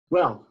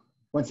Well,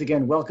 once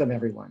again, welcome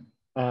everyone.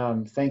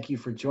 Thank you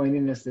for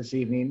joining us this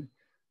evening.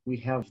 We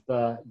have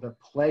the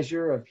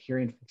pleasure of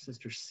hearing from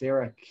Sister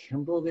Sara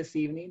Kimball this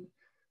evening,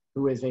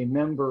 who is a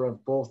member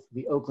of both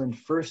the Oakland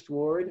First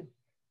Ward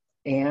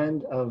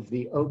and of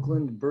the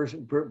Oakland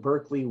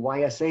Berkeley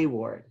YSA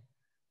Ward,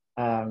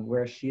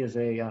 where she is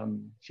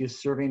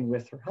serving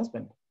with her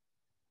husband.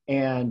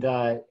 And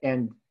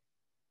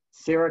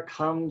Sara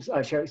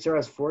Sara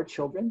has 4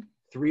 children,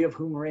 3 of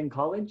whom are in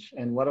college,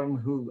 and one of them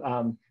who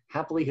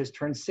happily has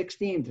turned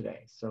 16 today.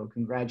 So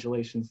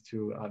congratulations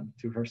to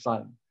her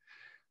son.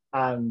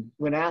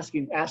 When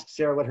asked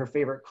Sara what her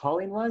favorite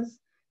calling was,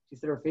 she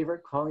said her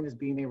favorite calling is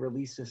being a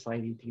Relief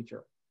Society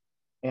teacher.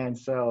 And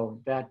so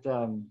that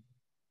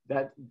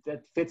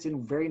fits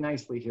in very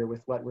nicely here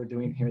with what we're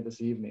doing here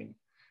this evening.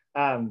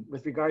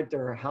 With regard to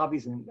her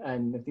hobbies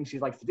and the things she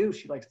likes to do,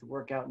 she likes to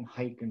work out and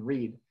hike and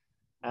read.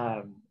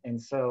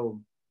 And so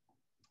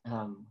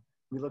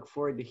we look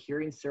forward to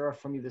hearing, Sara,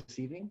 from you this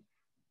evening.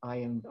 I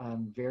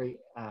am very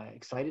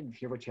excited to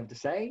hear what you have to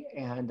say,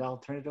 and I'll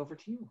turn it over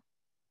to you.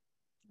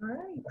 All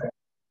right.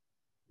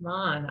 Come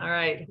on. All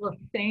right. Well,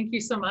 thank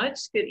you so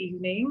much. Good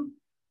evening.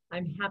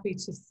 I'm happy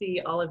to see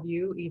all of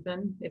you,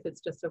 even if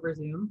it's just over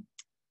Zoom.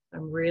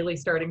 I'm really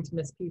starting to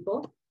miss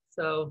people,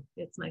 so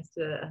it's nice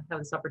to have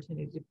this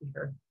opportunity to be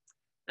here.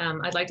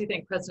 I'd like to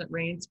thank President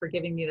Raines for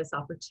giving me this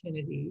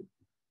opportunity.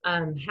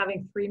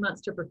 Having 3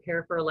 months to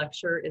prepare for a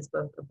lecture is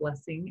both a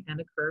blessing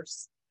and a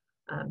curse.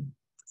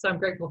 So I'm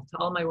grateful to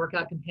all my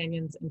workout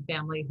companions and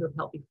family who have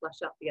helped me flesh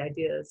out the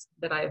ideas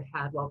that I have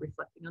had while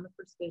reflecting on the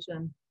first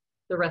vision,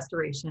 the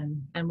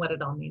restoration, and what it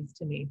all means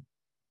to me.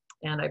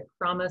 And I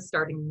promise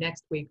starting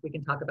next week, we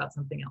can talk about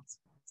something else.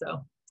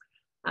 So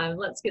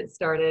let's get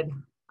started.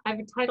 I've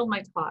titled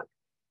my talk,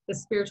 The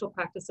Spiritual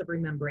Practice of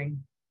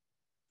Remembering,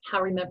 How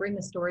Remembering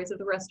the Stories of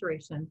the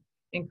Restoration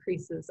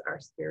Increases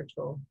Our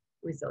Spiritual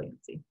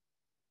Resiliency.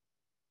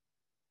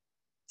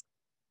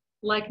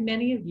 Like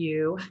many of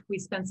you, we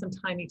spend some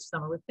time each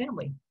summer with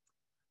family.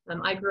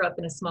 I grew up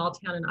in a small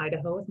town in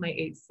Idaho with my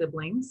 8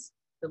 siblings.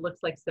 It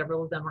looks like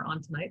several of them are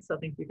on tonight, so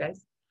thank you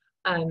guys.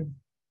 And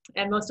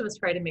most of us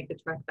try to make the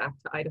trek back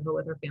to Idaho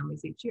with our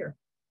families each year.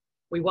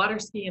 We water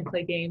ski and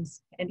play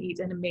games and eat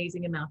an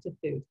amazing amount of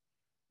food,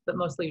 but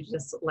mostly we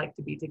just like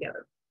to be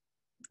together.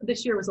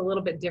 This year was a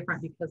little bit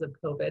different because of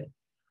COVID.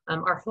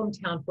 Our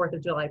hometown 4th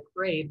of July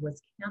parade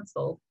was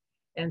canceled,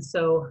 and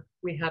so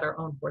we had our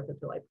own 4th of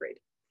July parade.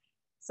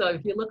 So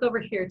if you look over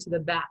here to the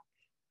back,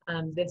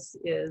 this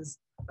is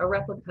a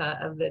replica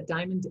of the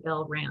Diamond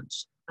L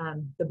Ranch,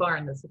 the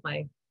barn. This is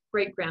my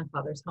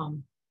great-grandfather's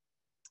home.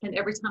 And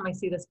every time I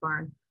see this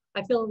barn,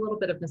 I feel a little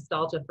bit of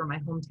nostalgia for my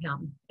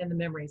hometown and the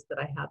memories that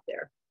I have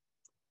there.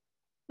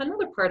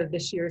 Another part of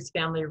this year's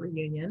family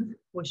reunion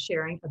was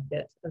sharing a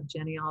bit of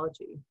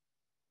genealogy.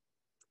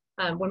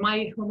 When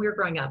we were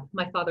growing up,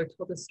 my father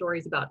told us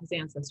stories about his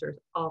ancestors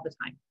all the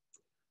time.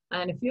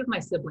 And a few of my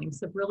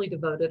siblings have really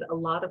devoted a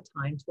lot of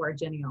time to our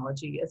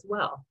genealogy as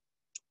well.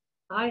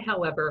 I,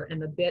 however,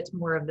 am a bit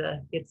more of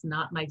the, it's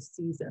not my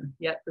season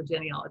yet for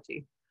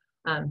genealogy.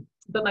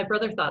 But my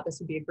brother thought this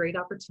would be a great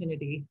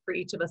opportunity for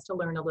each of us to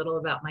learn a little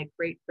about my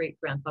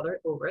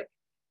great-great-grandfather Ulrich,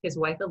 his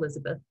wife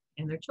Elizabeth,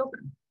 and their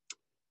children.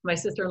 My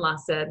sister-in-law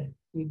said,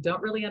 you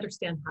don't really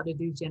understand how to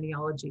do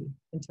genealogy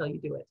until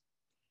you do it.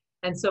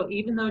 And so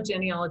even though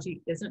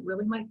genealogy isn't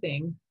really my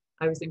thing,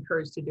 I was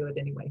encouraged to do it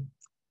anyway.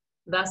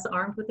 Thus,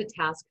 armed with the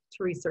task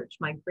to research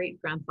my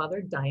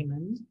great-grandfather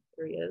Diamond,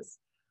 there he is,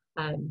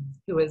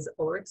 who is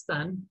Ulrich's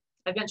son,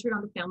 I ventured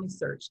on the family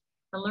search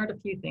and learned a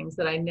few things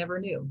that I never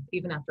knew,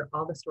 even after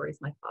all the stories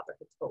my father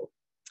had told.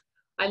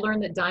 I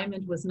learned that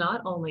Diamond was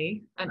not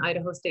only an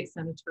Idaho State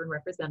Senator and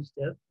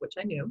representative, which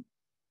I knew.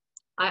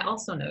 I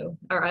also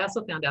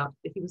found out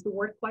that he was the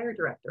ward choir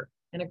director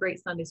and a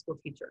great Sunday school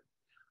teacher.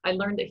 I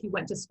learned that he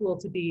went to school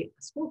to be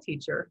a school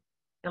teacher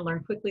and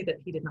learned quickly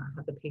that he did not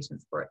have the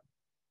patience for it.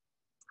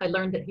 I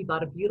learned that he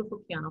bought a beautiful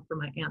piano for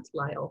my Aunt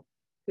Lyle,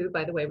 who,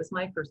 by the way, was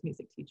my first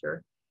music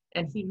teacher,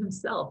 and he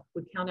himself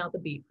would count out the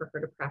beat for her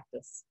to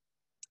practice.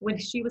 When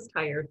she was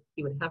tired,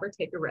 he would have her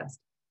take a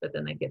rest, but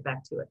then they'd get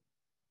back to it.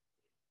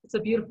 It's a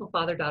beautiful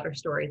father-daughter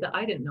story that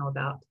I didn't know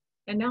about,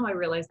 and now I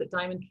realize that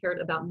Diamond cared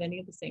about many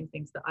of the same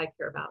things that I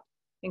care about,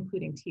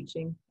 including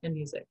teaching and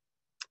music.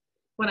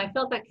 When I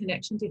felt that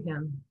connection to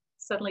him,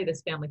 suddenly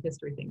this family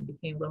history thing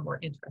became a little more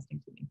interesting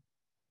to me.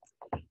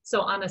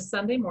 So on a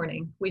Sunday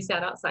morning, we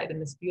sat outside in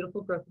this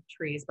beautiful grove of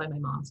trees by my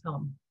mom's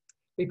home.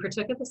 We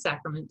partook of the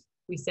sacrament,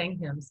 we sang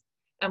hymns,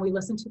 and we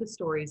listened to the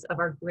stories of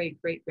our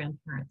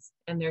great-great-grandparents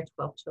and their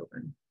 12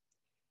 children.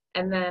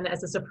 And then,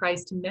 as a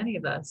surprise to many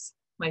of us,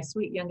 my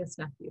sweet youngest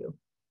nephew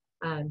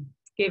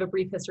gave a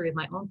brief history of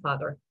my own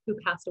father, who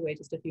passed away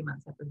just a few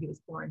months after he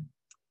was born.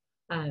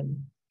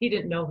 He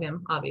didn't know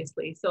him,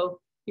 obviously, so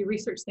he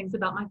researched things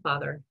about my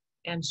father,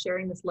 and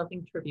sharing this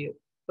loving tribute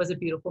was a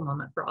beautiful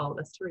moment for all of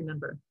us to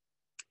remember.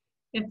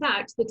 In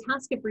fact, the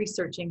task of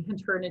researching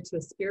had turned into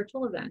a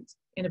spiritual event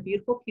in a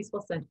beautiful,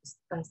 peaceful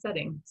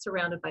setting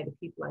surrounded by the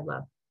people I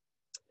love.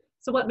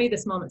 So what made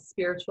this moment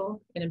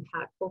spiritual and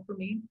impactful for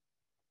me?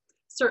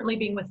 Certainly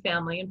being with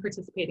family and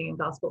participating in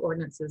gospel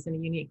ordinances in a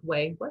unique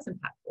way was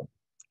impactful.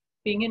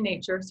 Being in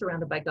nature,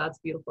 surrounded by God's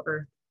beautiful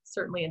earth,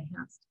 certainly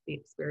enhanced the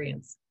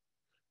experience.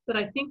 But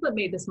I think what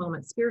made this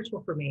moment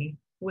spiritual for me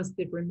was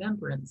the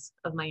remembrance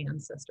of my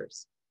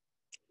ancestors.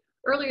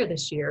 Earlier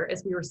this year,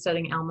 as we were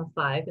studying Alma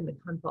 5 in the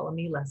Come Follow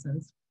Me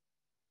lessons,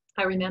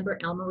 I remember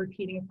Alma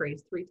repeating a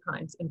phrase 3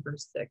 times in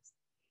verse 6.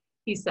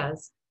 He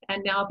says,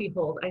 "And now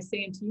behold, I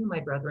say unto you, my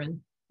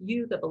brethren,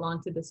 you that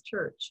belong to this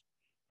church,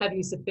 have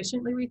you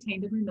sufficiently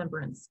retained in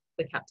remembrance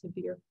the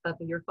captivity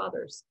of your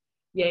fathers?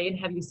 Yea, and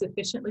have you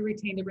sufficiently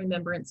retained in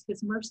remembrance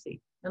his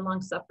mercy and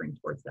long suffering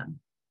towards them?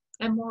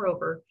 And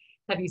moreover,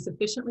 have you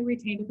sufficiently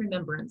retained in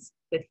remembrance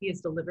that he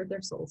has delivered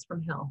their souls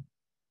from hell?"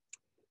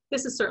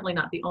 This is certainly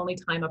not the only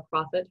time a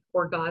prophet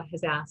or God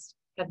has asked,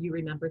 "Have you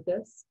remembered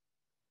this?"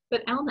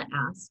 But Alma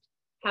asked,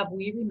 "Have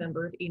we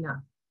remembered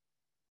enough?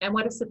 And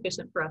what is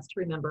sufficient for us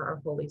to remember our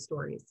holy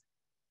stories?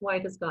 Why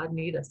does God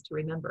need us to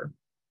remember?"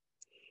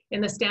 In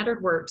the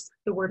standard works,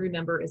 the word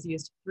remember is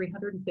used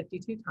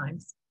 352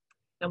 times.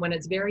 And when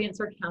its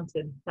variants are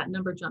counted, that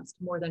number jumps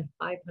to more than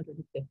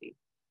 550.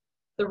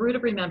 The root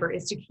of remember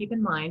is to keep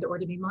in mind or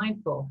to be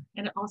mindful,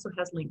 and it also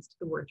has links to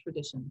the word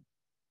tradition.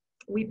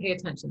 We pay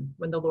attention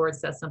when the Lord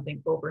says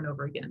something over and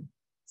over again.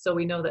 So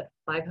we know that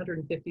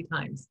 550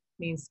 times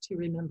means to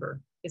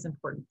remember is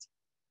important.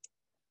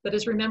 But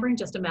is remembering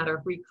just a matter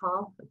of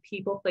recall of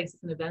people,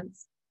 places, and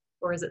events,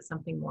 or is it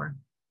something more?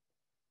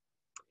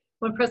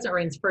 When President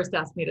Raines first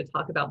asked me to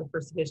talk about the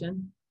first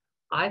vision,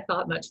 I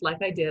thought much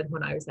like I did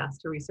when I was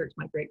asked to research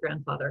my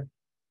great-grandfather.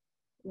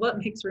 What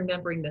makes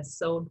remembering this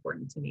so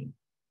important to me?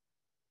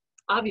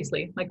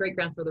 Obviously, my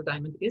great-grandfather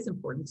Diamond is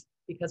important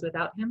because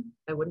without him,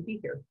 I wouldn't be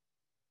here.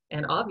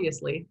 And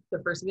obviously,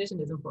 the first vision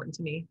is important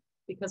to me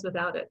because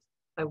without it,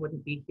 I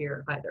wouldn't be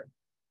here either.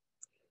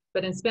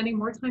 But in spending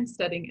more time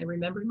studying and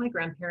remembering my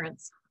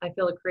grandparents, I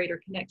feel a greater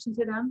connection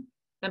to them.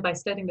 And by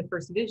studying the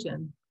first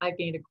vision, I've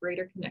gained a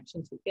greater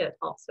connection to it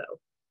also.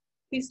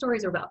 These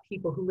stories are about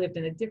people who lived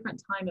in a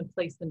different time and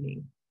place than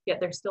me, yet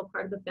they're still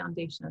part of the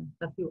foundation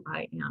of who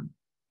I am.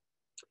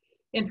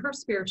 In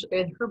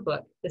her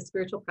book, The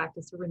Spiritual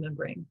Practice of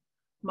Remembering,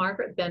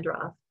 Margaret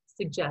Bendroth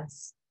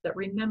suggests that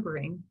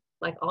remembering,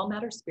 like all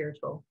matters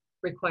spiritual,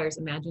 requires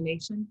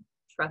imagination,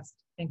 trust,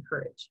 and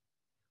courage.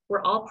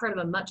 We're all part of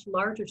a much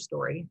larger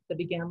story that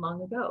began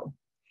long ago.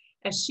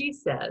 As she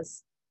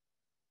says,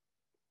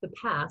 the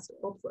past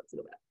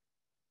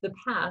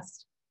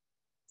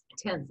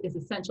tense is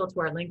essential to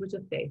our language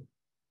of faith.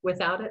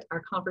 Without it,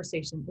 our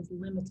conversation is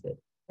limited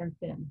and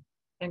thin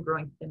and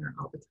growing thinner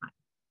all the time.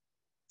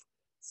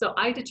 So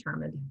I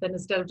determined that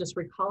instead of just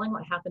recalling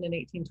what happened in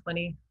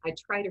 1820, I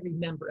try to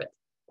remember it,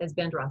 as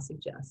Bendroth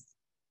suggests,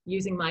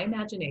 using my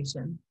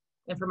imagination.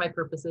 And for my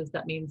purposes,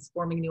 that means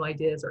forming new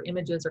ideas or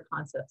images or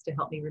concepts to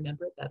help me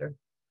remember it better,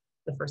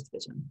 the first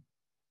vision.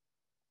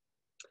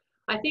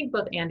 I think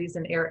both Andy's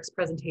and Eric's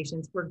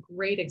presentations were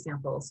great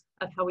examples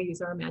of how we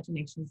use our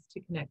imaginations to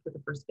connect with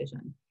the first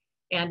vision.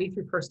 Andy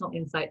through personal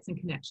insights and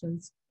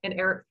connections, and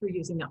Eric through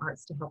using the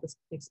arts to help us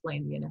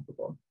explain the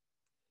ineffable.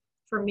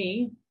 For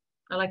me,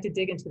 I like to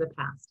dig into the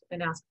past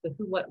and ask the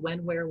who, what,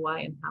 when, where, why,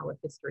 and how of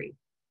history.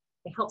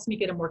 It helps me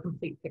get a more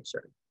complete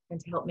picture and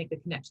to help make the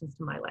connections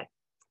to my life.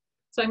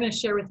 So I'm going to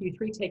share with you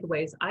 3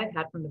 takeaways I've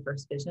had from the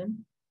first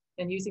vision,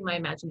 and using my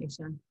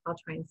imagination, I'll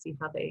try and see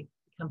how they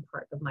become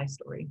part of my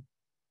story.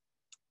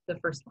 The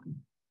first one,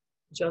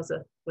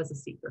 Joseph was a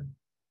seeker.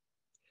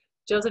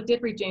 Joseph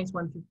did read James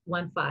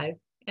 1:5,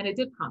 and it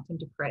did prompt him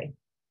to pray.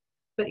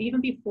 But even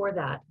before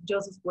that,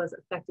 Joseph was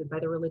affected by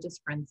the religious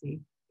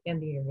frenzy in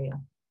the area.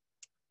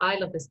 I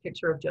love this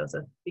picture of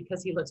Joseph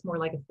because he looks more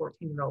like a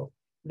 14-year-old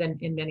than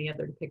in many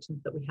other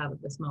depictions that we have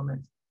of this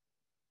moment.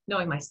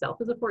 Knowing myself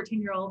as a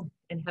 14-year-old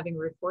and having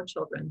reared 4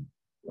 children,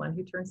 one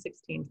who turned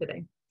 16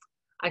 today,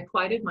 I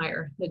quite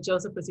admire that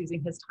Joseph was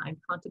using his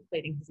time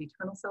contemplating his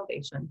eternal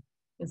salvation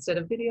instead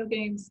of video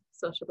games,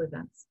 social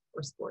events,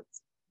 or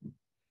sports.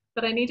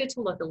 But I needed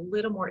to look a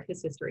little more at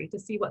his history to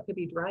see what could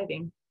be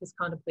driving his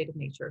contemplative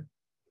nature.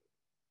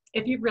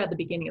 If you've read the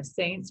beginning of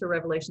Saints or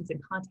Revelations in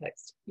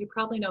context, you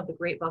probably know of the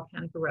great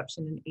volcanic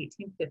eruption in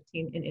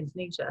 1815 in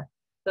Indonesia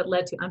that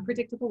led to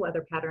unpredictable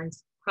weather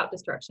patterns, crop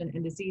destruction,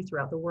 and disease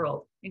throughout the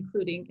world,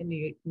 including in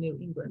New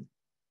England.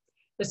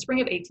 The spring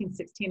of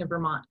 1816 in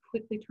Vermont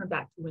quickly turned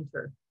back to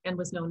winter and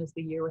was known as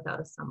the year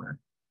without a summer.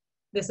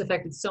 This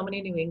affected so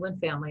many New England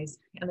families,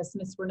 and the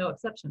Smiths were no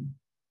exception.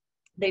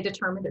 They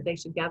determined that they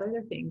should gather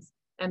their things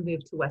and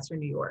move to Western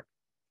New York.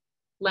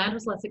 Land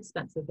was less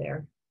expensive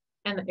there,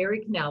 and the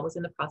Erie Canal was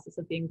in the process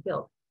of being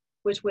built,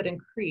 which would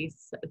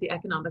increase the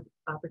economic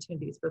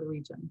opportunities for the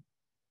region.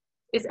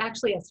 It's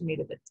actually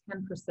estimated that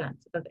 10%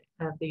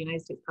 of the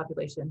United States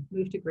population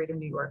moved to Greater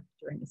New York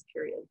during this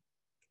period.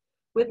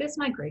 With this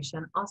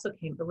migration also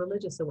came a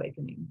religious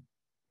awakening.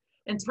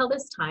 Until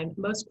this time,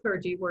 most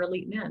clergy were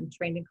elite men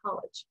trained in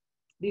college.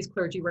 These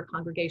clergy were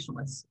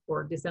Congregationalists,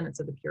 or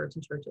descendants of the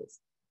Puritan churches.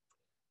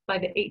 By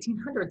the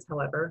 1800s,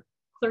 however,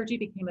 clergy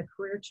became a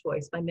career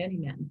choice by many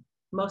men,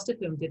 most of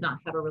whom did not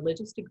have a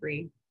religious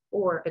degree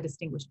or a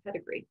distinguished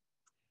pedigree.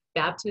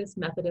 Baptist,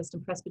 Methodist,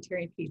 and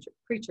Presbyterian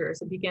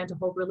preachers began to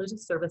hold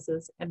religious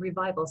services and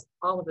revivals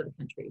all over the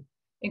country,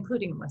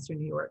 including in Western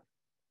New York.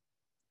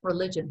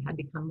 Religion had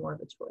become more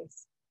of a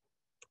choice.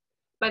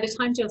 By the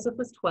time Joseph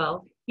was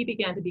 12, he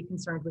began to be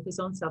concerned with his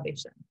own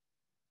salvation.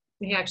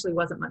 He actually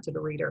wasn't much of a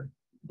reader,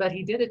 but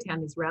he did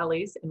attend these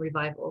rallies and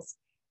revivals,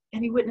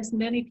 and he witnessed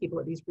many people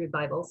at these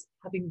revivals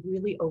having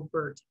really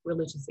overt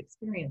religious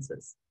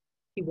experiences.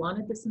 He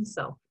wanted this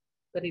himself,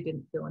 but he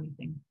didn't feel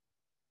anything.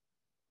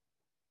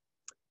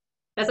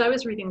 As I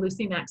was reading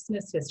Lucy Mack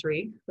Smith's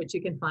history, which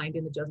you can find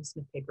in the Joseph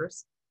Smith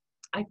papers,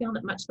 I found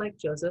that much like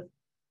Joseph,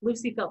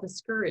 Lucy felt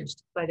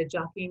discouraged by the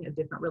jockeying of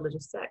different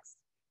religious sects.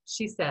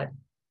 She said,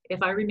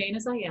 "If I remain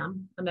as I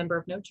am, a member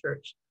of no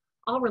church,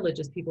 all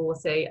religious people will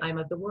say I'm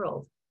of the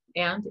world.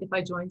 And if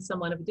I join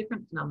someone of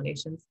different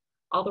denominations,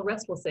 all the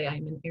rest will say I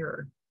am in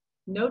error.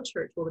 No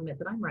church will admit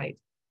that I'm right,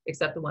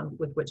 except the one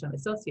with which I'm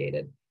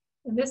associated.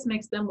 And this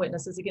makes them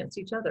witnesses against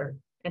each other.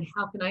 And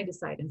how can I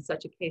decide in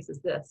such a case as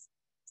this,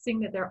 seeing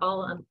that they're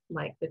all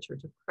unlike the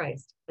Church of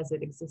Christ as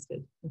it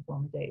existed in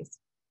former days?"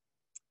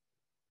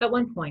 At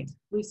one point,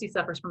 Lucy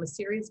suffers from a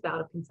serious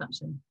bout of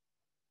consumption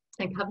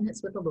and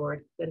covenants with the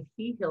Lord that if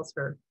he heals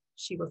her,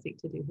 she will seek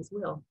to do his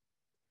will.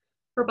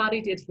 Her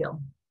body did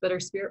heal, but her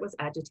spirit was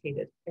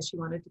agitated as she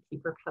wanted to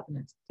keep her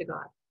covenant to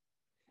God.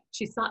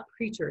 She sought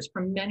preachers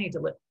from many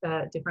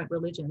different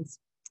religions,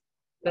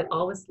 but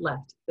always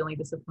left feeling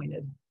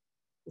disappointed.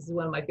 This is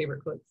one of my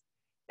favorite quotes.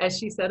 As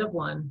she said of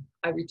one,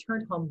 "I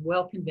returned home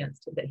well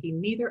convinced that he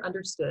neither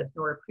understood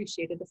nor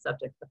appreciated the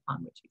subject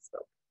upon which he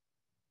spoke."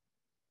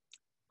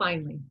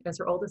 Finally, as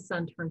her oldest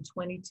son turned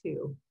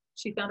 22,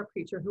 she found a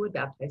preacher who would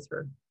baptize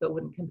her, but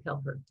wouldn't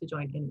compel her to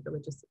join any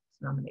religious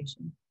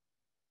denomination.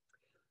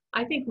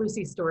 I think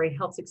Lucy's story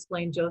helps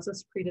explain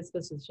Joseph's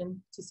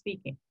predisposition to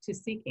seeking,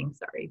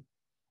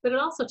 but it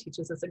also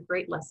teaches us a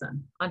great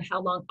lesson on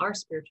how long our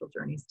spiritual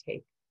journeys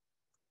take.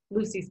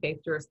 Lucy's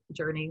faith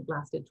journey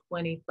lasted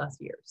 20 plus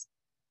years.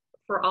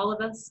 For all of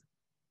us,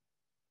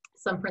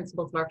 some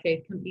principles of our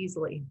faith come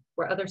easily,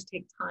 where others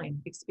take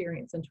time,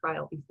 experience, and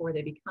trial before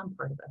they become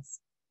part of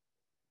us.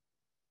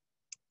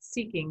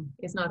 Seeking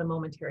is not a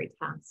momentary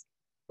task,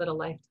 but a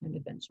lifetime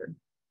adventure.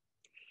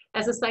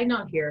 As a side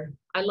note here,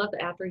 I love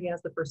that after he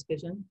has the first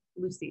vision,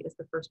 Lucy is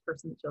the first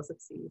person that Joseph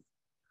sees.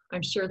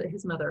 I'm sure that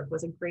his mother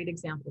was a great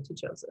example to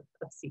Joseph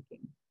of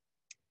seeking.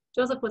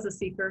 Joseph was a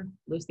seeker,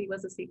 Lucy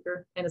was a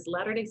seeker, and as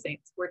Latter-day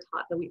Saints, we're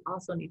taught that we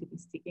also need to be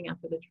seeking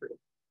after the truth.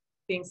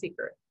 Being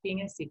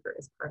a seeker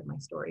is part of my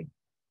story.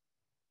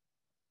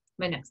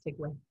 My next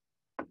takeaway,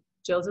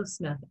 Joseph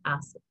Smith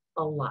asked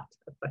a lot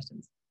of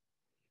questions.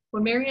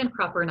 When Mary Ann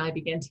Cropper and I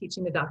began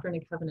teaching the Doctrine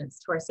and Covenants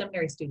to our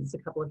seminary students a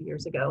couple of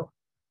years ago,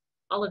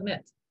 I'll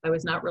admit, I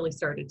was not really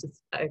excited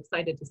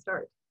to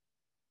start.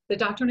 The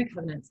Doctrine and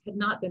Covenants had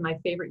not been my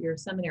favorite year of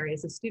seminary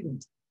as a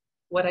student.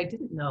 What I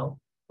didn't know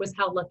was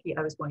how lucky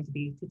I was going to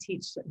be to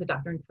teach the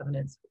Doctrine and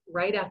Covenants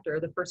right after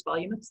the first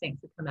volume of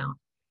Saints had come out,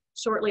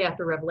 shortly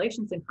after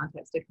Revelations in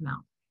Context had come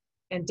out,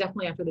 and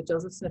definitely after the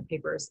Joseph Smith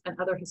papers and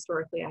other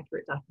historically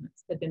accurate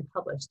documents had been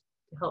published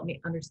to help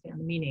me understand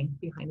the meaning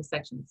behind the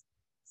sections.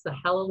 It's a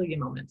hallelujah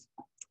moment.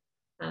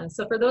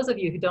 So for those of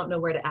you who don't know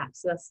where to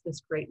access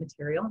this great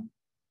material,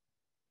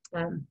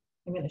 I'm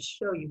going to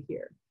show you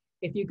here.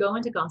 If you go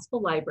into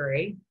Gospel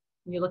Library,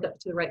 and you look up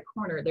to the right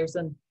corner, there's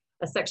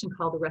a section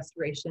called the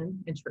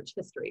Restoration and Church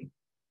History.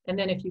 And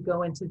then if you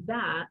go into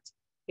that,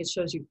 it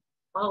shows you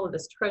all of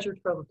this treasure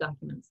trove of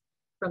documents,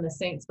 from the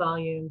Saints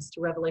volumes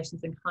to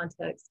Revelations in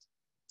Context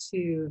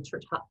to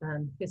church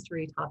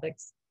history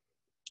topics.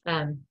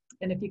 And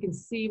if you can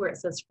see where it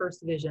says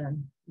First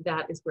Vision,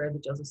 that is where the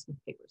Joseph Smith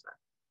papers are.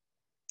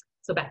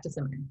 So back to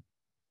seminary.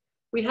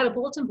 We had a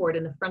bulletin board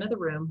in the front of the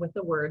room with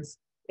the words,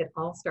 "It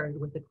all started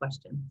with the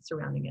question,"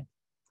 surrounding it.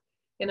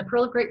 In the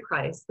Pearl of Great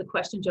Price, the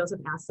question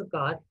Joseph asks of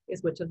God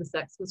is which of the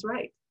sects was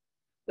right.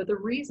 But the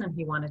reason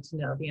he wanted to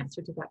know the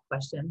answer to that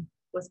question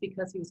was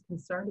because he was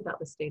concerned about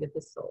the state of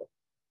his soul.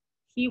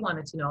 He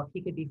wanted to know if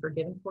he could be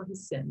forgiven for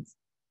his sins,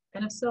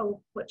 and if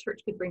so, what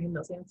church could bring him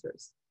those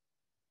answers.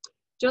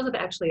 Joseph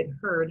actually had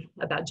heard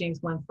about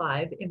James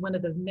 1:5 in one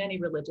of the many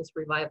religious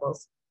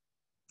revivals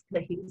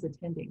that he was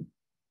attending.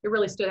 It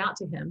really stood out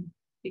to him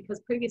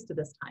because previous to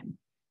this time,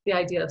 the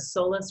idea of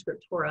sola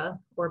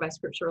scriptura, or by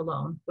scripture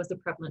alone, was the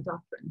prevalent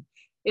doctrine.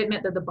 It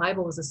meant that the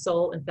Bible was a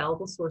sole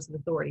infallible source of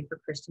authority for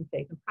Christian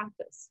faith and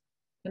practice.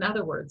 In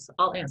other words,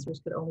 all answers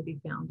could only be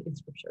found in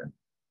scripture.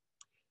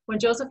 When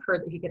Joseph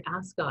heard that he could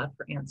ask God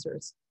for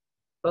answers,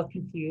 both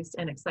confused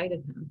and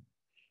excited him.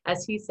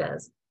 As he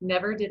says,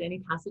 never did any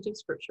passage of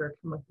scripture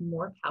come with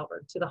more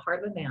power to the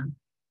heart of a man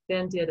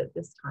than this did at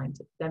this time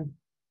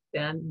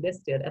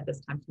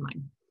to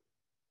mine.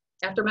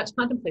 After much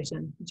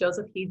contemplation,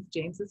 Joseph heeds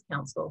James's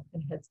counsel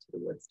and heads to the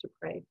woods to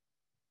pray.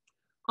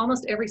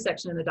 Almost every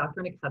section in the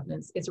Doctrine and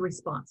Covenants is a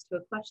response to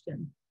a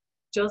question.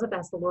 Joseph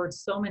asked the Lord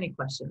so many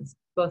questions,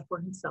 both for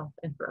himself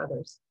and for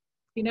others.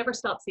 He never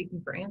stopped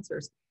seeking for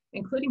answers,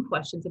 including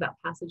questions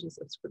about passages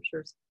of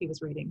scriptures he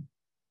was reading.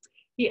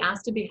 He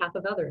asked in behalf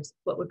of others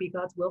what would be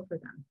God's will for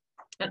them.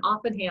 And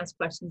often he asked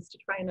questions to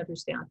try and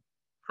understand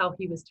how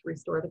he was to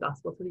restore the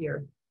gospel to the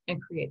earth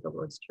and create the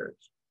Lord's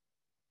church.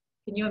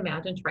 Can you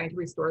imagine trying to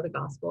restore the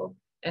gospel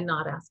and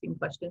not asking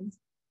questions?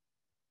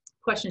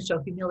 Questions show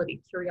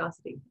humility,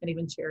 curiosity, and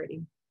even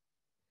charity.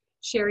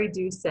 Sherry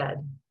Dew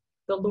said,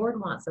 "The Lord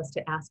wants us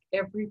to ask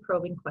every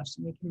probing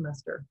question we can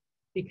muster,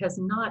 because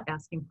not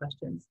asking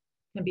questions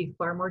can be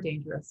far more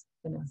dangerous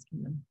than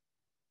asking them."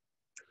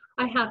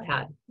 I have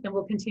had and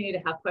will continue to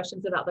have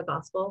questions about the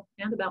gospel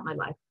and about my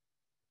life.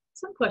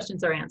 Some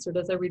questions are answered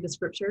as I read the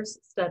scriptures,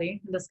 study,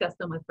 and discuss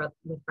them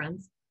with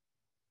friends,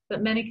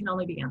 but many can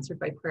only be answered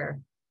by prayer.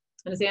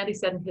 And as Andy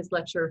said in his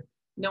lecture,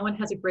 no one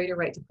has a greater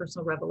right to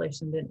personal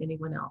revelation than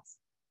anyone else.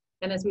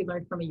 And as we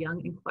learned from a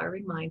young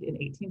inquiring mind in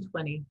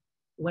 1820,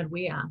 when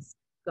we ask,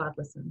 God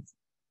listens.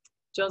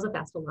 Joseph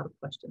asked a lot of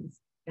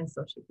questions, and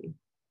so should we.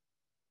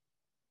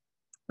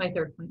 My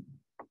third point.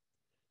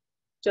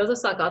 Joseph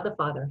saw God the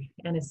Father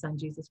and his son,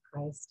 Jesus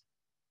Christ.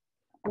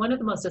 One of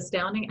the most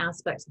astounding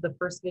aspects of the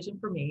first vision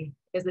for me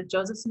is that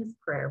Joseph Smith's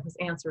prayer was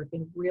answered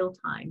in real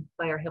time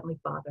by our Heavenly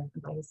Father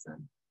and by his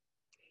son.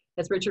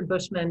 As Richard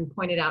Bushman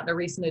pointed out in a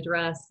recent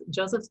address,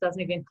 Joseph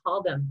doesn't even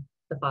call them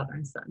the Father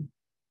and Son.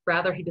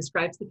 Rather, he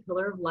describes the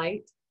pillar of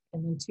light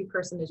and then two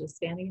personages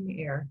standing in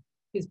the air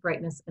whose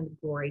brightness and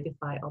glory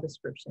defy all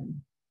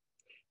description.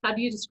 How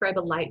do you describe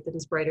a light that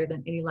is brighter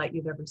than any light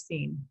you've ever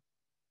seen?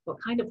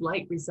 What kind of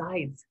light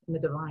resides in the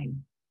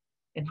divine?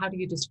 And how do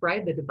you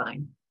describe the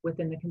divine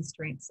within the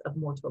constraints of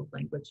mortal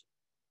language?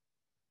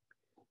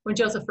 When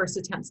Joseph first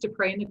attempts to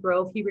pray in the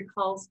grove, he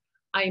recalls,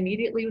 "I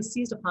immediately was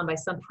seized upon by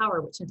some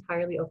power which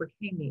entirely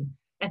overcame me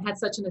and had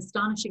such an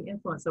astonishing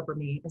influence over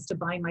me as to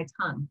bind my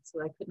tongue so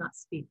that I could not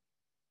speak.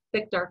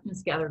 Thick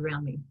darkness gathered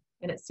around me,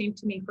 and it seemed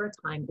to me for a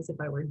time as if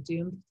I were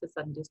doomed to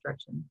sudden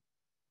destruction."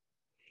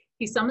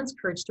 He summons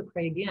courage to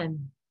pray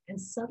again,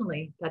 and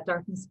suddenly that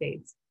darkness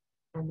fades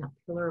and that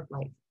pillar of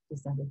light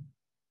descended.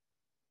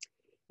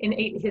 In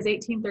his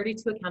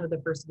 1832 account of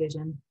the first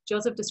vision,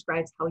 Joseph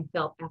describes how he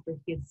felt after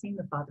he had seen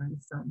the Father and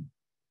the Son.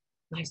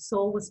 "My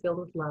soul was filled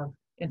with love,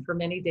 and for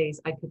many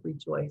days I could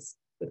rejoice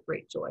with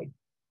great joy."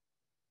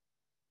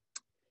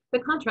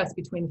 The contrast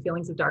between the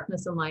feelings of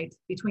darkness and light,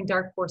 between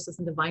dark forces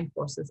and divine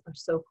forces, are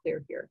so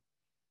clear here.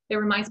 It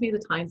reminds me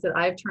of the times that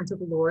I have turned to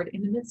the Lord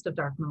in the midst of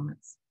dark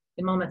moments.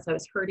 In moments I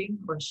was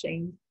hurting or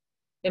ashamed.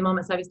 In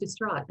moments I was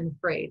distraught and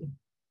afraid.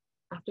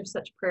 After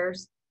such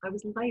prayers, I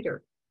was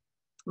lighter.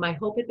 My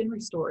hope had been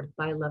restored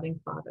by a loving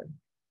Father.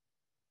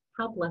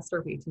 How blessed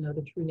are we to know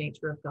the true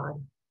nature of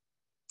God.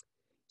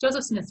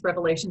 Joseph Smith's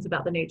revelations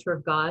about the nature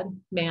of God,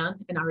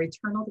 man, and our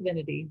eternal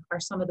divinity are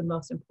some of the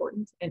most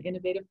important and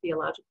innovative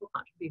theological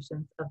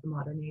contributions of the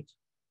modern age.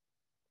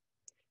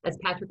 As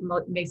Patrick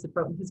Mason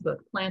wrote in his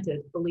book,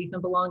 Planted, Belief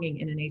and Belonging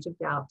in an Age of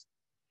Doubt,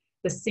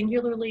 the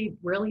singularly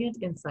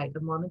brilliant insight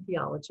of Mormon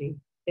theology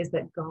is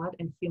that God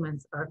and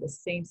humans are of the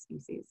same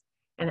species,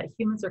 and that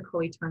humans are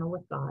co-eternal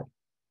with God.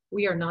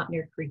 We are not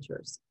mere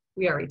creatures.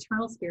 We are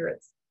eternal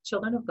spirits,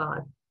 children of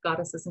God,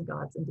 goddesses and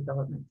gods in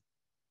development.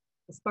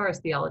 As far as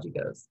theology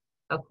goes,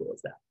 how cool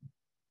is that?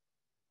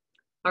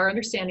 Our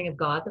understanding of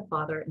God the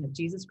Father and of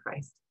Jesus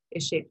Christ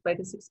is shaped by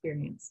this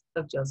experience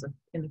of Joseph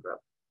in the grove.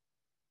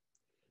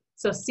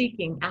 So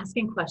seeking,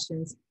 asking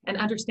questions, and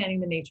understanding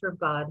the nature of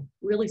God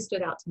really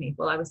stood out to me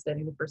while I was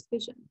studying the first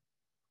vision.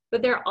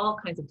 But there are all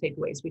kinds of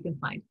takeaways we can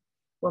find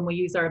when we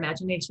use our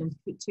imagination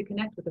to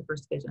connect with the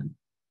first vision,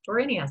 or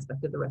any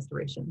aspect of the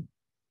restoration.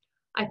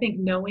 I think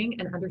knowing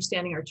and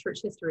understanding our church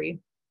history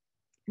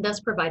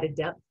thus provide a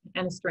depth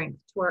and a strength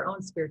to our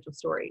own spiritual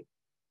story.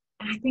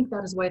 And I think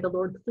that is why the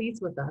Lord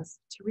pleads with us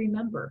to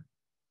remember.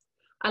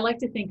 I like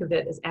to think of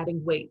it as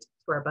adding weight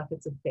to our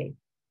buckets of faith,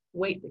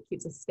 weight that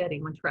keeps us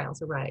steady when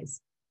trials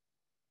arise.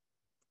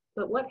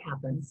 But what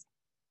happens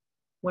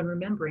when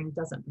remembering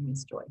doesn't bring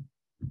us joy?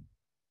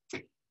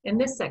 In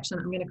this section,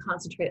 I'm going to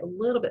concentrate a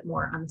little bit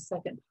more on the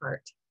second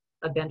part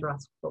of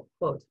Bendroth's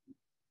quote,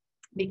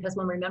 because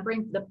when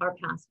remembering our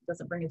past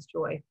doesn't bring us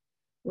joy,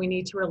 we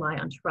need to rely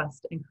on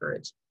trust and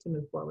courage to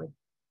move forward.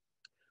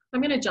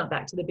 I'm going to jump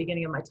back to the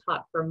beginning of my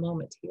talk for a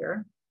moment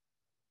here.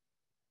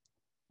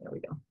 There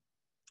we go.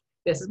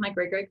 This is my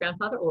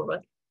great-great-grandfather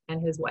Ulrich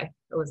and his wife,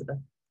 Elizabeth,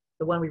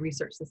 the one we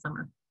researched this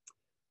summer.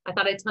 I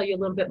thought I'd tell you a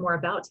little bit more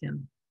about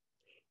him.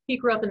 He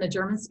grew up in the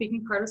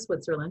German-speaking part of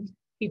Switzerland.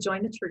 He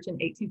joined the church in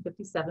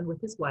 1857 with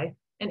his wife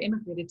and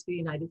immigrated to the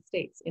United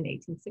States in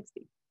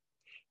 1860.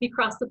 He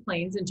crossed the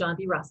plains in John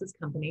B. Ross's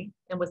company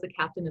and was the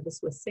captain of the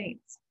Swiss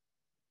Saints.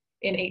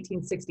 In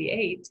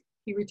 1868,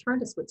 he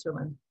returned to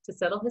Switzerland to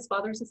settle his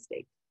father's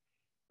estate.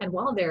 And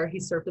while there, he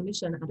served a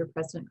mission under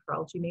President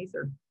Karl G.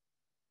 Maser.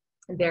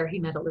 And there he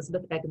met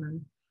Elizabeth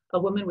Eggemann, a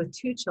woman with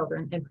 2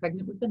 children and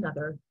pregnant with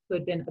another who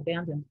had been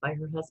abandoned by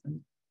her husband.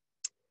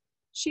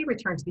 She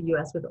returned to the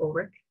U.S. with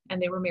Ulrich,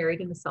 and they were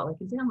married in the Salt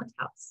Lake Endowment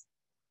House.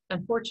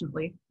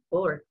 Unfortunately,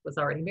 Ulrich was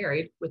already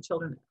married with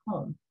children at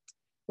home.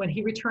 When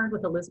he returned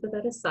with Elizabeth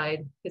at his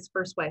side, his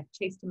first wife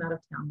chased him out of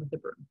town with a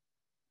broom.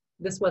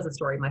 This was a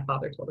story my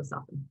father told us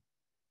often.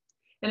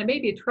 And it may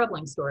be a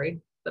troubling story,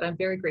 but I'm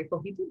very grateful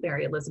he did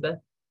marry Elizabeth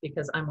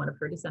because I'm one of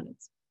her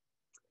descendants.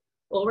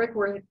 Ulrich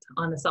worked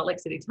on the Salt Lake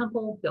City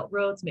Temple, built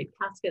roads, made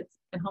caskets,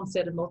 and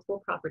homesteaded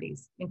multiple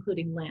properties,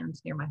 including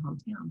land near my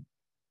hometown.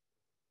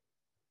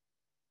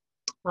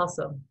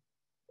 Also,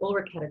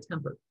 Ulrich had a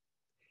temper.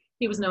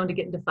 He was known to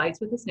get into fights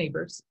with his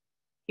neighbors.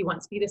 He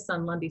once beat his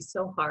son Lundy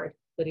so hard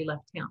that he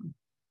left town.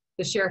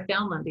 The sheriff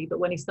found Lundy, but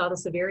when he saw the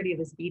severity of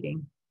his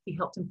beating, he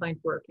helped him find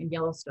work in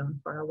Yellowstone,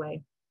 far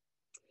away.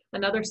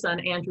 Another son,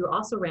 Andrew,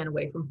 also ran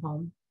away from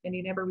home, and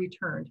he never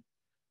returned,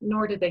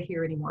 nor did they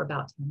hear any more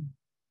about him.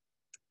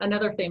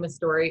 Another famous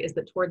story is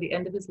that toward the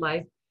end of his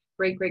life,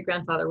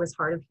 great-great-grandfather was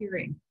hard of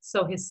hearing,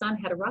 so his son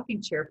had a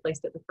rocking chair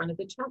placed at the front of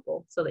the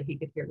chapel so that he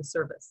could hear the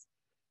service.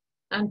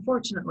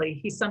 Unfortunately,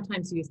 he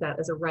sometimes used that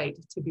as a right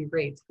to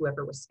berate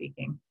whoever was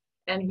speaking,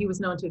 and he was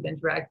known to have been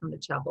dragged from the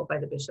chapel by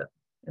the bishop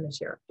and the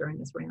sheriff during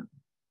this rant.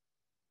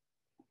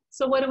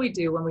 So what do we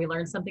do when we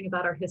learn something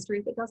about our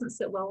history that doesn't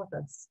sit well with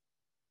us?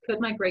 Could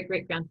my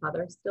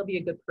great-great-grandfather still be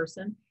a good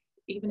person,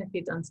 even if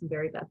he'd done some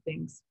very bad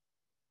things?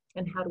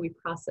 And how do we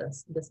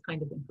process this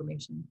kind of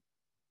information?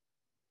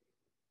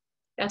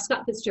 As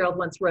Scott Fitzgerald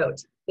once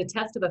wrote, the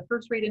test of a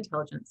first-rate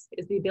intelligence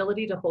is the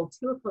ability to hold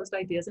two opposed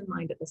ideas in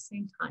mind at the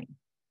same time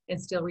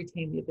and still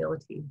retain the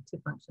ability to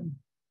function.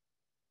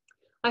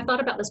 I've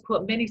thought about this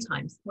quote many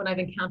times when I've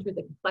encountered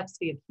the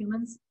complexity of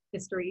humans,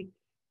 history,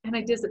 and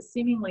ideas that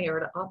seemingly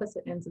are at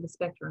opposite ends of the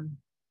spectrum,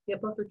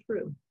 yet both are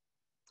true.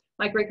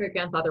 My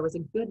great-great-grandfather was a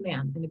good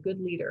man and a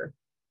good leader.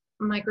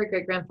 My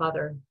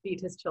great-great-grandfather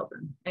beat his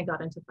children and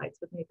got into fights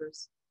with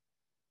neighbors.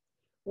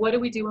 What do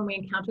we do when we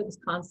encounter this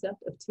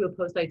concept of two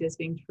opposed ideas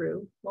being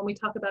true when we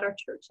talk about our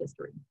church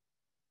history?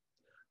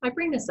 I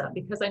bring this up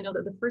because I know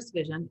that the first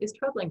vision is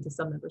troubling to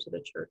some members of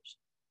the church.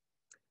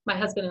 My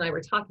husband and I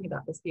were talking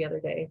about this the other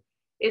day.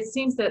 It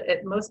seems that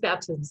at most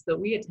baptisms that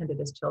we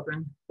attended as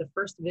children, the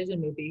first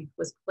vision movie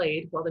was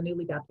played while the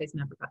newly baptized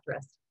member got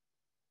dressed.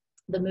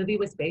 The movie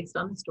was based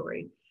on the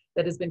story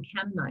that has been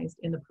canonized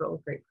in the Pearl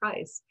of Great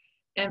Price,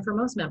 and for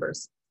most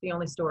members, the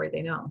only story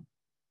they know.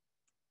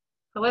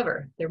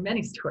 However, there are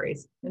many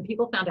stories, and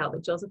people found out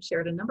that Joseph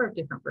shared a number of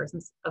different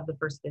versions of the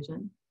first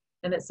vision,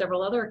 and that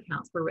several other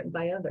accounts were written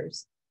by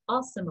others,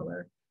 all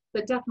similar,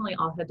 but definitely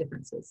all had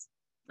differences,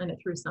 and it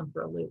threw some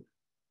for a loop.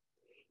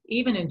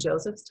 Even in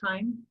Joseph's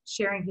time,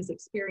 sharing his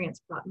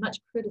experience brought much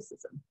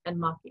criticism and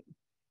mocking.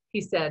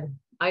 He said,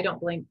 "I don't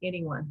blame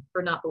anyone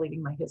for not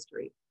believing my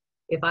history.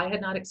 If I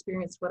had not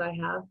experienced what I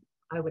have,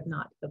 I would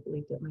not have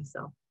believed it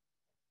myself."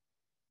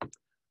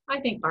 I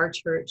think our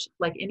church,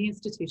 like any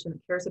institution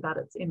that cares about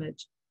its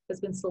image, has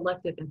been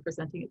selective in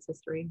presenting its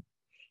history.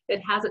 It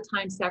has at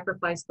times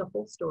sacrificed the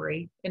whole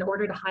story in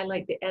order to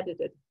highlight the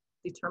edited,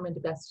 determined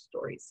best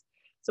stories.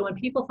 So when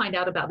people find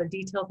out about the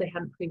details they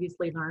hadn't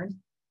previously learned,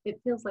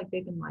 it feels like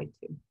they've been lied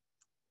to.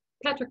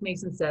 Patrick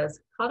Mason says,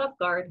 caught off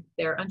guard,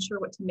 they are unsure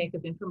what to make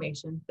of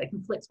information that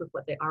conflicts with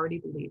what they already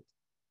believed.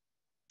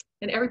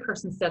 And every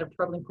person's set of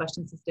troubling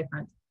questions is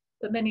different,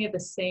 but many of the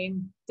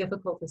same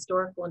difficult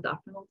historical and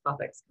doctrinal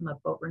topics come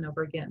up over and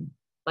over again,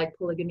 like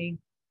polygamy,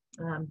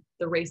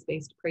 the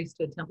race-based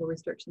priesthood temple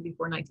restriction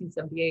before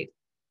 1978,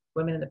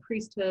 women in the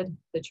priesthood,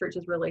 the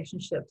church's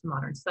relationship to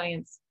modern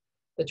science,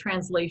 the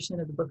translation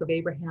of the Book of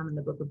Abraham and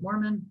the Book of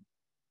Mormon,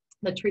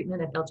 the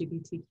treatment of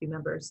LGBTQ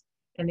members,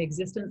 and the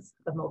existence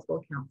of multiple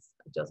accounts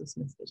of Joseph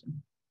Smith's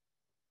vision.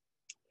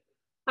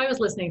 I was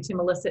listening to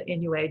Melissa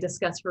Inouye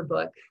discuss her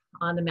book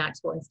on the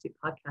Maxwell Institute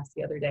podcast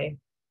the other day,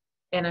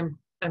 and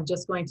I'm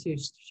just going to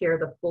share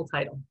the full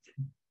title.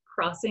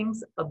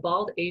 Crossings, a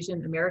Bald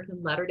Asian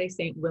American Latter-day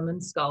Saint women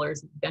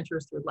scholars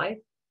ventures through life,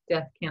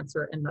 death,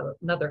 cancer, and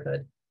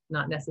motherhood,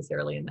 not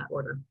necessarily in that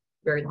order.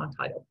 Very long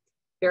title.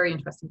 Very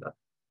interesting book.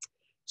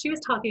 She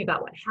was talking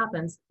about what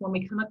happens when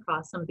we come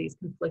across some of these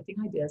conflicting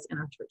ideas in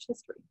our church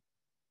history.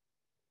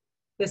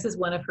 This is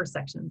one of her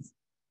sections.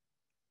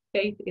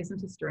 Faith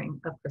isn't a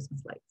string of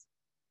Christmas lights.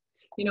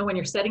 You know, when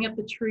you're setting up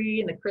the tree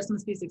and the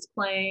Christmas music's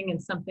playing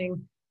and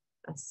something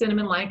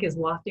cinnamon-like is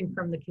wafting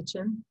from the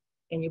kitchen,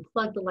 and you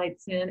plug the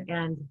lights in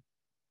and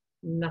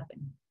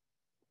nothing.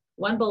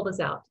 One bulb is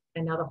out,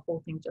 and now the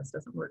whole thing just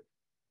doesn't work.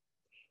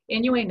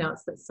 Inouye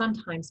notes that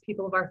sometimes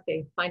people of our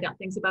faith find out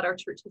things about our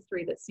church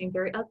history that seem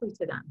very ugly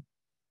to them.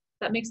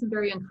 That makes them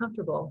very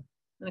uncomfortable,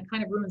 and it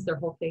kind of ruins their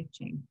whole faith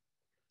chain.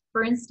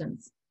 For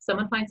instance,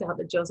 someone finds out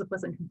that Joseph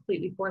wasn't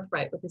completely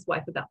forthright with his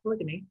wife about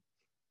polygamy.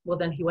 Well,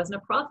 then he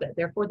wasn't a prophet.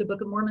 Therefore, the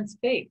Book of Mormon's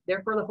fake.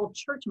 Therefore, the whole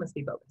church must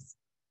be bogus.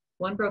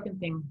 One broken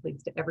thing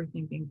leads to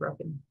everything being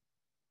broken.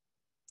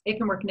 It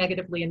can work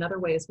negatively another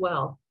way as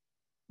well.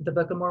 The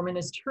Book of Mormon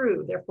is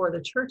true. Therefore,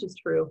 the church is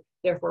true.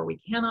 Therefore, we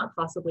cannot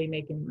possibly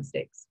make any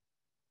mistakes.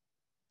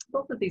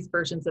 Both of these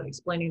versions of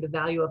explaining the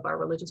value of our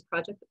religious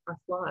project are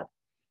flawed,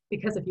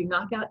 because if you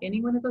knock out any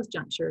one of those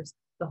junctures,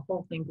 the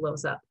whole thing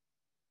blows up.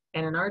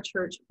 And in our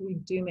church, we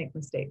do make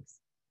mistakes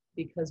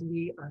because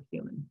we are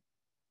human.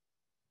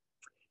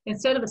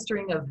 Instead of a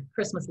string of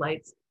Christmas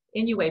lights,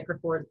 Inouye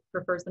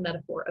prefers the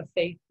metaphor of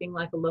faith being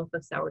like a loaf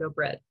of sourdough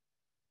bread.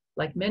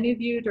 Like many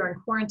of you during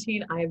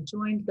quarantine, I have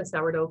joined the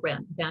sourdough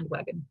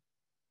bandwagon.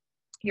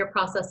 Your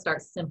process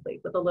starts simply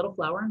with a little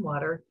flour and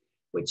water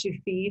which you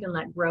feed and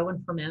let grow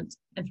and ferment,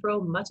 and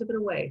throw much of it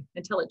away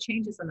until it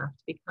changes enough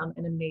to become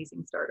an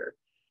amazing starter.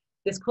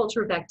 This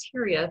culture of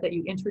bacteria that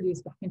you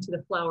introduce back into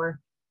the flour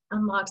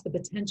unlocks the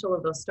potential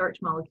of those starch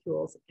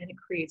molecules, and it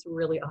creates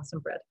really awesome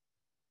bread.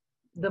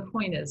 The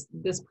point is,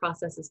 this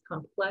process is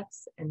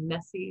complex and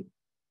messy,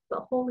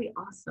 but wholly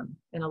awesome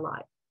and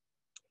alive.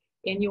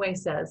 Inouye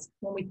says,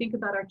 when we think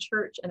about our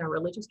church and our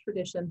religious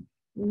tradition,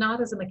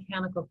 not as a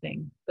mechanical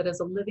thing, but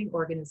as a living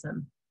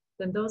organism,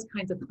 then those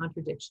kinds of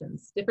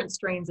contradictions, different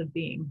strains of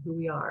being who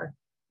we are,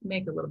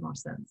 make a little more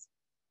sense.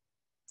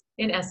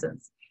 In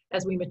essence,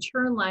 as we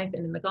mature in life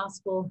and in the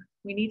gospel,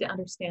 we need to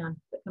understand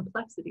that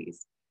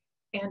complexities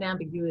and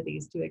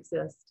ambiguities do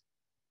exist.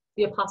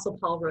 The Apostle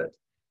Paul wrote,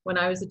 "When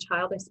I was a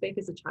child, I spake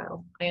as a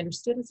child. I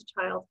understood as a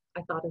child.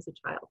 I thought as a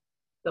child.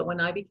 But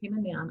when I became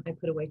a man, I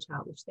put away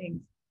childish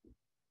things."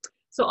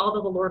 So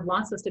although the Lord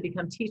wants us to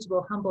become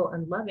teachable, humble,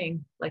 and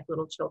loving like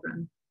little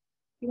children,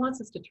 he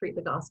wants us to treat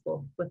the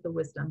gospel with the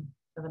wisdom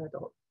of an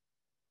adult.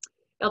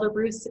 Elder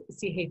Bruce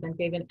C. Hafen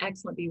gave an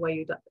excellent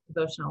BYU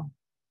devotional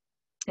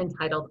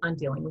entitled "On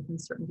Dealing with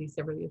Uncertainty"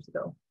 several years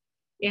ago.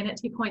 In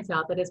it, he points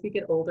out that as we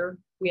get older,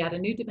 we add a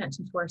new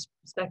dimension to our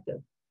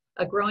perspective,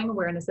 a growing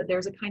awareness that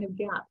there's a kind of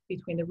gap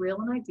between the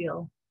real and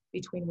ideal,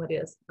 between what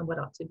is and what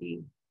ought to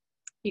be.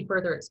 He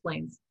further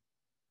explains,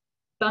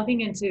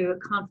 bumping into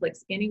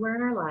conflicts anywhere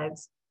in our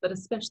lives, but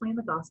especially in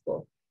the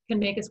gospel, can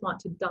make us want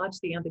to dodge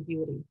the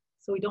ambiguity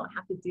so we don't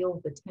have to deal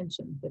with the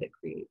tension that it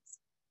creates.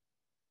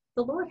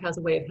 The Lord has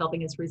a way of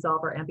helping us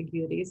resolve our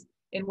ambiguities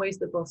in ways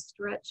that both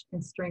stretch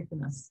and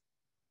strengthen us.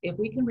 If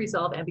we can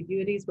resolve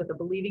ambiguities with a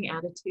believing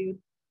attitude,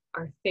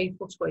 our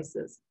faithful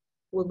choices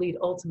will lead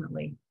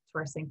ultimately to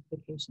our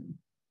sanctification.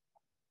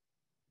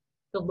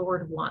 The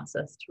Lord wants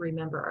us to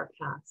remember our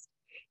past.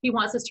 He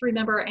wants us to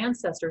remember our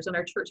ancestors and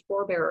our church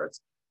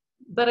forebearers,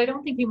 but I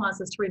don't think he wants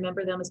us to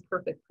remember them as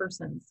perfect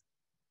persons.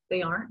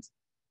 They aren't,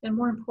 and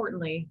more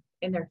importantly,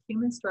 in their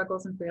human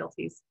struggles and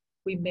frailties,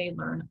 we may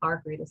learn our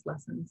greatest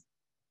lessons.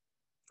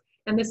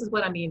 And this is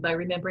what I mean by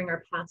remembering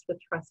our past with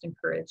trust and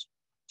courage.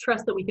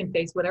 Trust that we can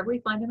face whatever we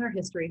find in our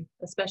history,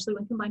 especially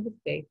when combined with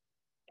faith,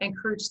 and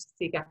courage to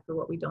seek after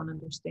what we don't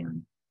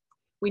understand.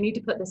 We need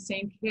to put the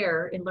same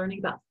care in learning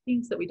about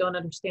things that we don't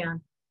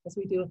understand as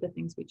we do with the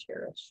things we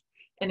cherish.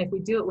 And if we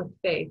do it with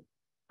faith,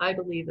 I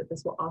believe that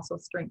this will also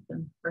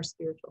strengthen our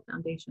spiritual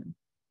foundation.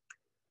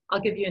 I'll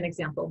give you an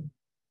example.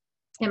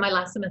 In my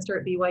last semester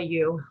at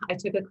BYU, I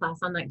took a class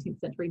on 19th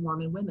century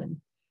Mormon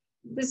women.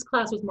 This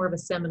class was more of a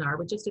seminar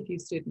with just a few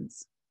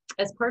students.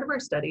 As part of our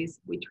studies,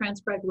 we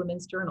transcribed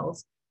women's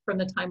journals from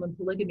the time when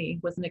polygamy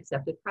was an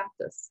accepted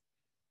practice.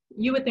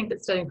 You would think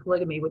that studying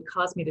polygamy would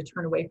cause me to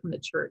turn away from the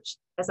church,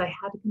 as I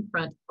had to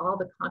confront all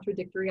the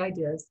contradictory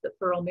ideas that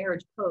plural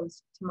marriage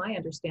posed to my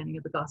understanding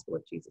of the gospel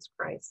of Jesus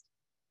Christ.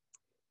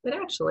 But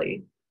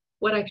actually,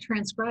 what I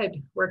transcribed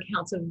were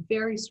accounts of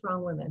very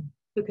strong women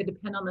who could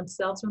depend on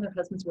themselves when their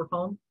husbands were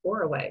home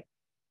or away,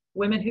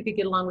 women who could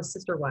get along with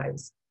sister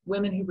wives,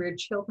 women who reared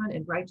children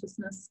in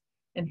righteousness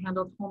and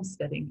handled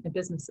homesteading and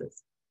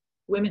businesses,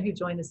 women who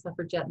joined the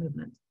suffragette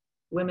movement,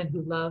 women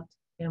who loved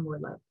and were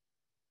loved.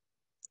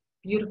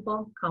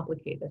 Beautiful,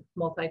 complicated,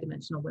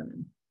 multidimensional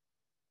women.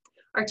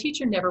 Our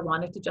teacher never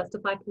wanted to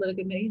justify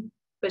polygamy,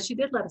 but she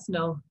did let us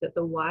know that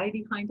the why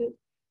behind it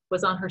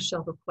was on her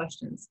shelf of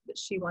questions that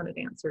she wanted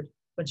answered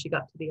when she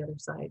got to the other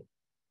side.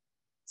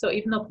 So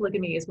even though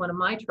polygamy is one of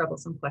my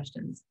troublesome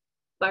questions,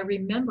 by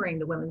remembering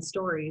the women's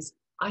stories,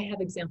 I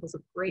have examples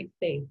of great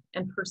faith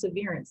and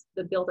perseverance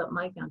that build up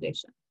my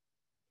foundation.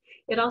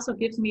 It also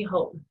gives me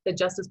hope that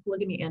just as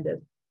polygamy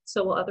ended,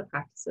 so will other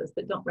practices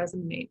that don't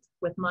resonate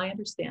with my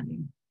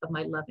understanding of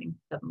my loving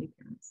heavenly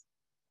parents.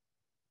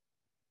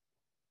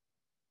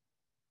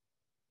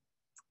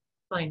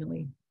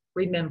 Finally,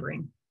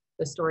 remembering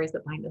the stories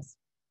that bind us.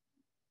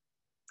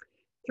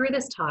 Through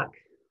this talk,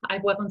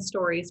 I've woven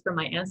stories from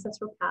my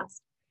ancestral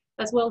past,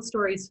 as well as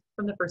stories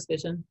from the first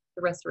vision,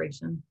 the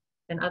restoration,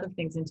 and other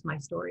things into my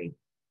story.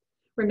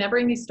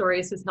 Remembering these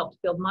stories has helped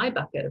build my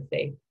bucket of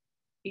faith,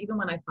 even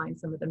when I find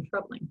some of them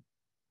troubling.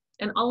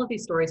 And all of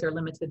these stories are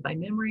limited by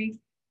memory,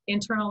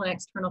 internal and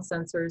external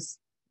sensors,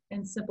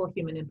 and simple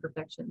human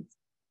imperfections,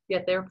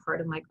 yet they're part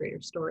of my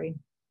greater story.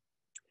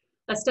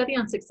 A study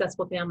on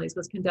successful families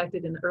was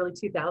conducted in the early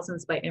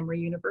 2000s by Emory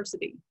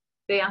University.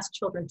 They asked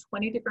children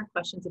 20 different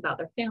questions about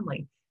their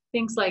family.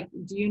 Things like,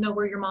 do you know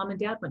where your mom and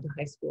dad went to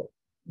high school?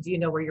 Do you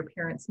know where your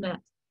parents met?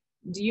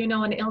 Do you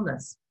know an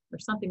illness or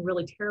something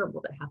really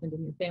terrible that happened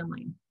in your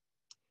family?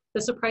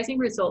 The surprising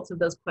results of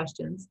those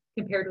questions,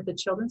 compared with the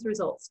children's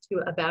results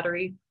to a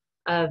battery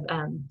of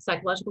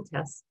psychological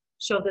tests,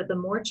 show that the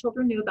more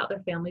children knew about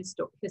their family's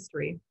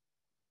history,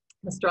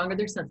 the stronger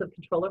their sense of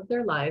control over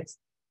their lives,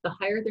 the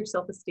higher their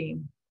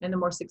self-esteem, and the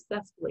more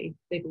successfully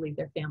they believed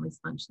their families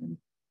functioned.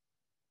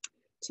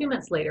 2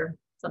 months later,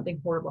 something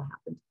horrible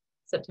happened,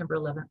 September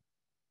 11th.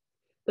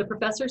 The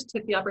professors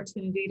took the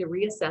opportunity to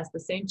reassess the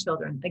same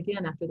children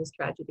again after this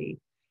tragedy,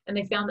 and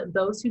they found that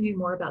those who knew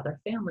more about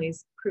their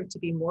families proved to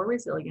be more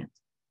resilient,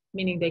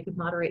 meaning they could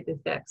moderate the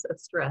effects of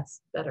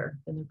stress better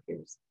than their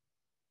peers.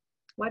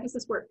 Why does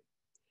this work?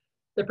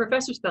 The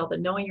professors felt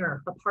that knowing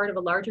you're a part of a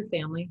larger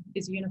family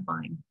is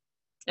unifying.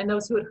 And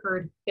those who had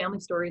heard family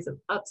stories of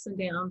ups and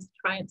downs,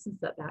 triumphs and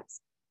setbacks,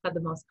 had the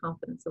most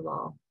confidence of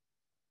all.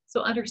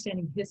 So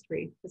understanding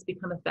history has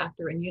become a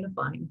factor in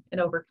unifying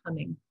and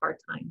overcoming hard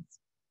times.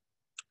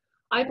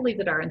 I believe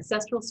that our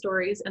ancestral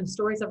stories and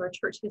stories of our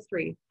church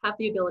history have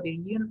the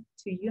ability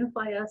to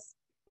unify us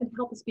and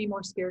help us be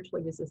more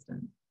spiritually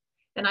resistant.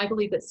 And I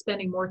believe that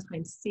spending more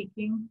time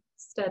seeking,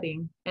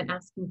 studying, and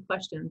asking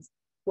questions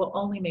will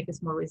only make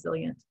us more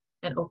resilient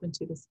and open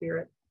to the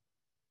Spirit.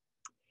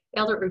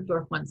 Elder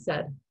Uchtdorf once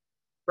said,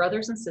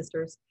 "Brothers and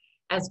sisters,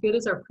 as good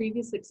as our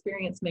previous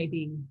experience may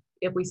be,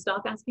 if we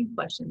stop asking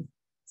questions,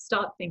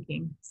 stop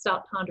thinking,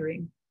 stop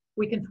pondering,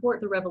 we can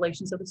thwart the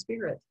revelations of the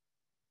Spirit.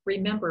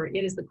 Remember,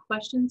 it is the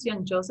questions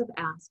young Joseph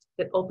asked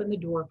that opened the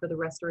door for the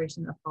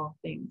restoration of all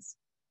things.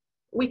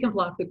 We can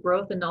block the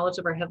growth and knowledge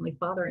of our Heavenly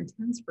Father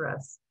intends for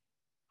us.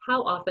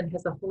 How often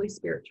has the Holy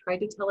Spirit tried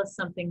to tell us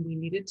something we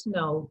needed to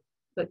know,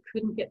 but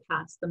couldn't get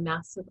past the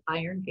massive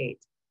iron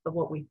gate of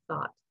what we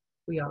thought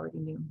we already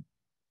knew?"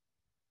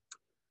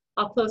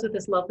 I'll close with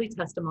this lovely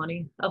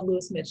testimony of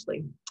Louis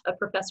Midgley, a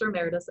professor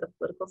emeritus of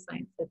political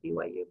science at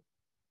BYU.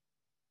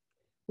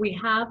 "We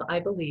have,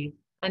 I believe,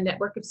 a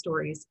network of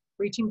stories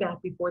reaching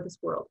back before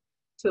this world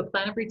to a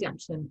plan of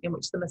redemption in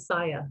which the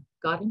Messiah,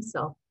 God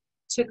Himself,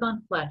 took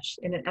on flesh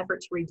in an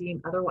effort to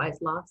redeem otherwise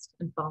lost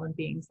and fallen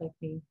beings like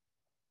me.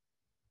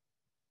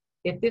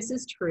 If this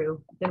is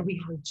true, then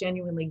we have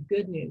genuinely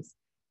good news,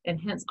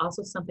 and hence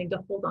also something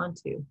to hold on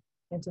to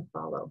and to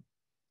follow.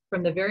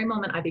 From the very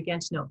moment I began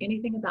to know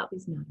anything about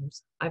these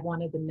matters, I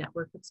wanted the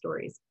network of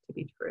stories to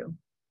be true.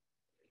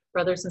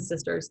 Brothers and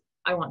sisters,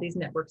 I want these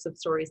networks of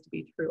stories to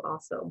be true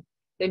also.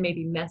 They may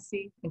be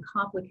messy and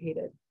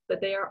complicated,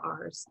 but they are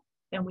ours,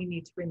 and we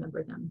need to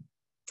remember them.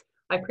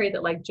 I pray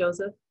that, like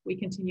Joseph, we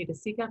continue to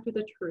seek after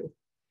the truth.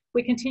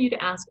 We continue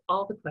to ask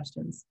all the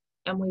questions,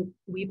 and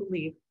we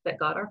believe that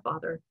God our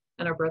Father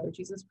and our brother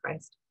Jesus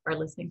Christ are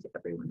listening to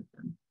every one of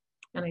them.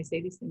 And I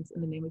say these things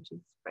in the name of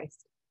Jesus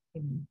Christ.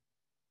 Amen.